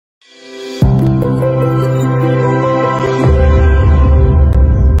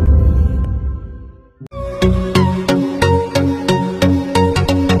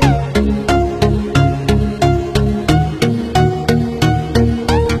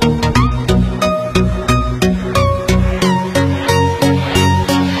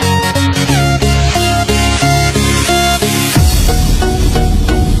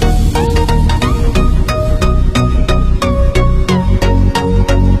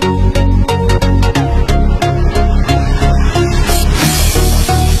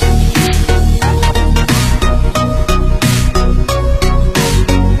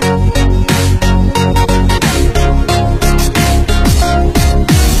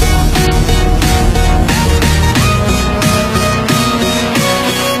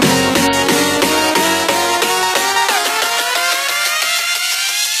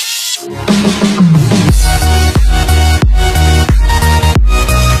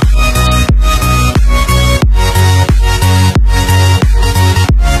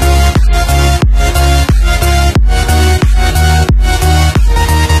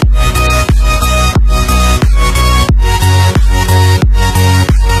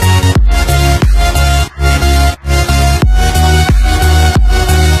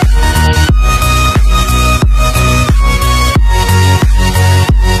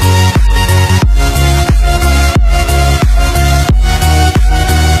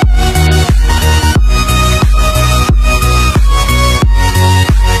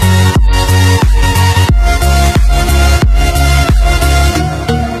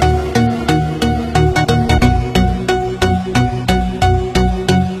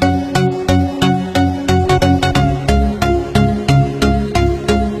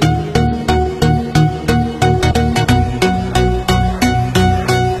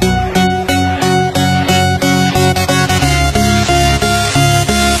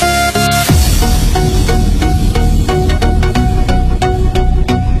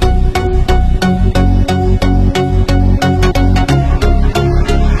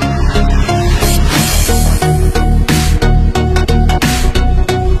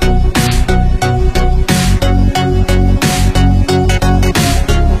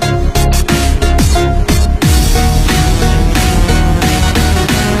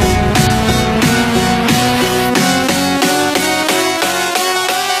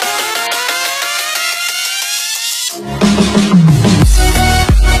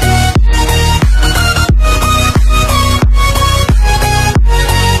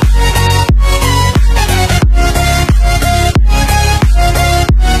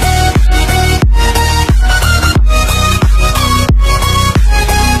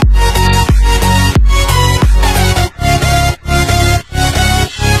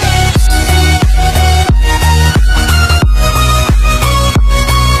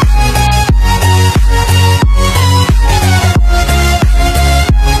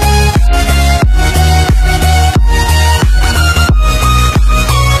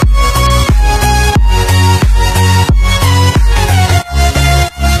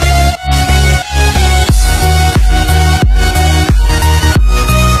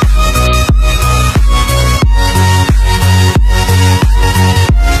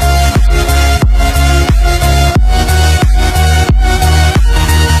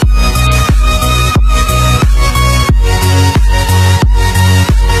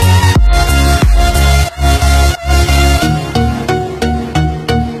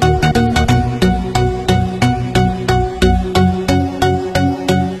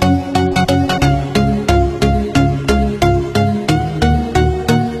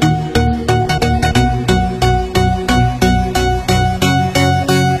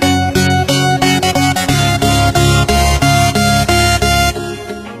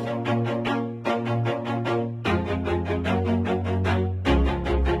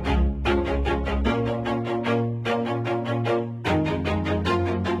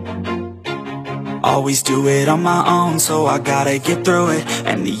always do it on my own, so I gotta get through it.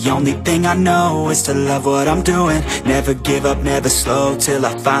 And the only thing I know is to love what I'm doing. Never give up, never slow, till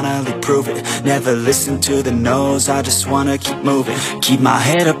I finally prove it. Never listen to the no's, I just wanna keep moving. Keep my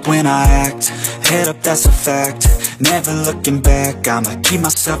head up when I act, head up, that's a fact. Never looking back, I'ma keep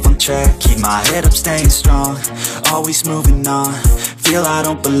myself on track. Keep my head up, staying strong, always moving on. Feel I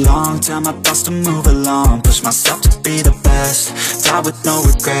don't belong, tell my thoughts to move along. Push myself to be the best, die with no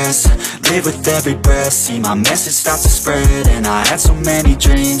regrets. Live with every breath, see my message start to spread. And I had so many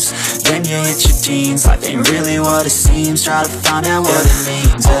dreams, then you hit your teens. Life ain't really what it seems, try to find out what it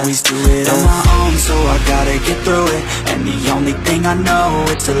means. Always do it on my own, so I gotta get through it. And the only thing I know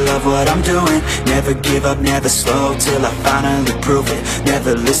is to love what I'm doing. Never give up, never slow, till I finally prove it.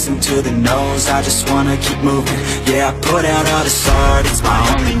 Never listen to the no's, I just wanna keep moving. Yeah, I put out all this art, it's my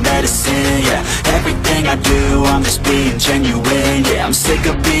only medicine. Yeah, everything I do, I'm just being genuine. Yeah, I'm sick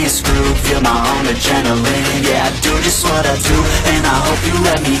of being screwed, feel my own adrenaline. Yeah, I do just what I do, and I hope you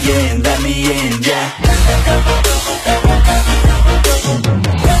let me in, yeah.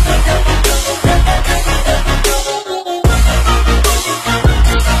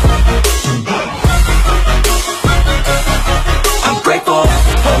 I'm grateful,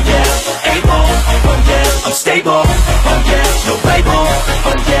 oh yeah, able, oh yeah, I'm stable, oh yeah, no label,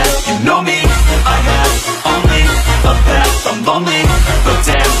 oh yeah, you know me, I have only a path, I'm lonely, but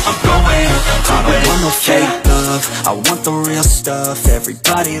damn, I'm going to win. I don't want no fake love, I want the real stuff.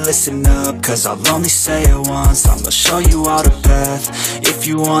 Everybody listen up, cause I'll only say it once. I'm gonna show you all the path, if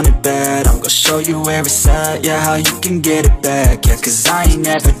you want it bad. I'm gonna show you where it's at, yeah, how you can get it back. Yeah, cause I ain't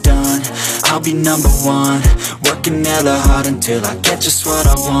never done, I'll be number one. Working hella hard until I get just what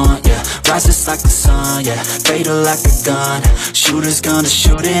I want, yeah. Rises like the sun, yeah, fatal like a gun. Shooters gonna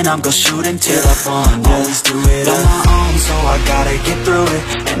shoot and I'm gonna shoot until I've won, yeah. Always do it on my own, so I gotta get through it.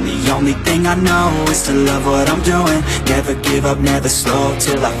 And the only thing I know is to love what I'm doing. Never give up, never slow,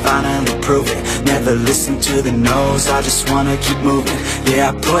 till I finally prove it. Never listen to the no's, I just wanna keep moving. Yeah,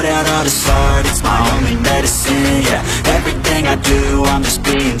 I put out all this art, it's my only medicine. Yeah, everything I do, I'm just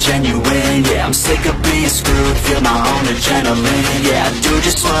being genuine. Yeah, I'm sick of being screwed, feel my own adrenaline. Yeah, I do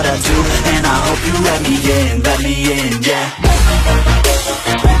just what I do, and I hope you let me in, yeah.